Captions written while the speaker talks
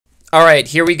Alright,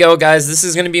 here we go, guys. This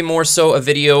is going to be more so a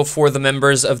video for the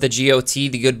members of the GOT,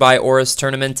 the Goodbye Oras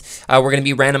tournament. We're going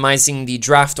to be randomizing the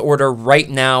draft order right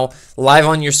now, live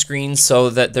on your screen, so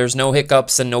that there's no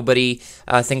hiccups and nobody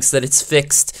thinks that it's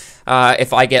fixed.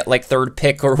 If I get like third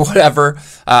pick or whatever.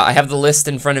 I have the list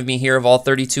in front of me here of all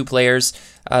 32 players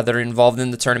that are involved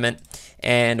in the tournament.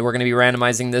 And we're going to be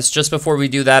randomizing this. Just before we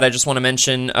do that, I just want to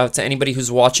mention to anybody who's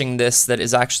watching this that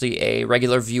is actually a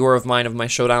regular viewer of mine of my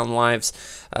Showdown lives,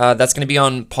 that's going to be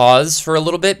on pause for a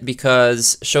little bit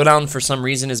because Showdown for some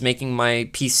reason is making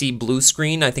my PC blue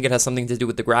screen. I think it has something to do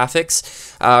with the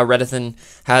graphics. Redithan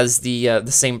has the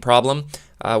same problem.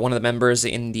 One of the members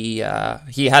in the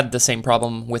he had the same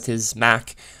problem with his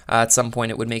Mac. At some point,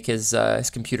 it would make his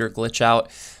computer glitch out.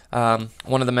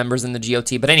 One of the members in the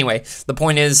GOT. But anyway, the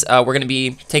point is we're going to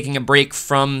be taking a break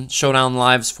from Showdown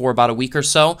Lives for about a week or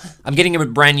so. I'm getting a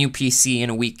brand new PC in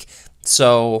a week,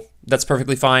 so that's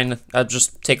perfectly fine.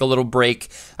 Just take a little break.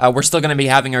 We're still going to be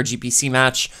having our GPC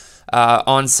match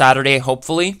on Saturday,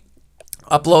 hopefully.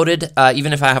 Uploaded,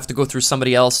 even if I have to go through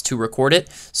somebody else to record it.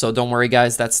 So don't worry,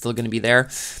 guys, that's still going to be there.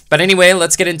 But anyway,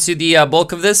 let's get into the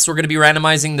bulk of this. We're going to be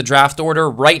randomizing the draft order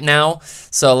right now.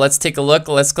 So let's take a look.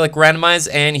 Let's click randomize,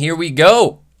 and here we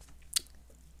go.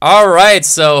 All right,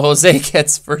 so Jose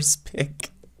gets first pick.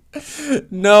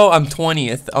 No, I'm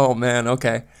 20th. Oh, man,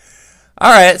 okay.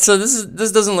 All right, so this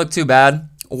doesn't look too bad.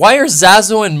 Why are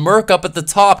Zazo and Merc up at the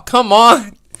top? Come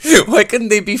on. Why couldn't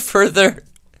they be further?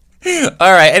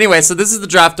 Alright, anyway, so this is the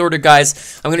draft order,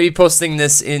 guys. I'm going to be posting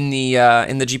this in the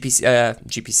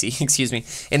GPC, excuse me,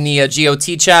 in the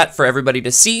GOT chat for everybody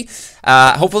to see.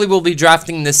 Hopefully we'll be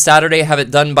drafting this Saturday, have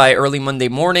it done by early Monday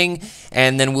morning,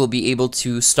 and then we'll be able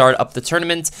to start up the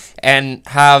tournament and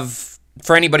have,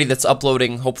 for anybody that's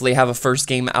uploading, hopefully have a first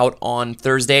game out on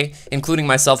Thursday, including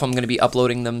myself. I'm going to be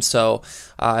uploading them, so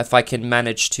if I can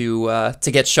manage to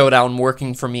get Showdown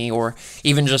working for me, or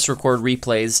even just record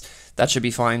replays, that should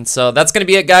be fine. So that's going to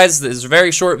be it, guys. This is a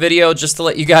very short video just to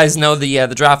let you guys know the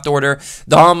draft order.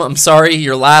 Dom, I'm sorry,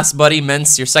 you're last, buddy.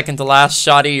 Mence, you're second to last.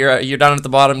 Shoddy, you're down at the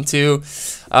bottom too.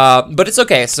 But it's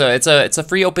okay. So it's a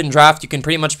free open draft. You can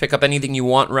pretty much pick up anything you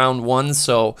want round one.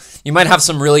 So you might have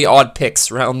some really odd picks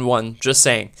round one. Just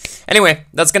saying. Anyway,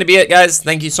 that's going to be it, guys.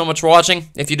 Thank you so much for watching.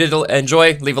 If you did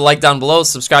enjoy, leave a like down below.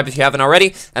 Subscribe if you haven't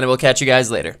already. And I will catch you guys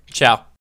later. Ciao.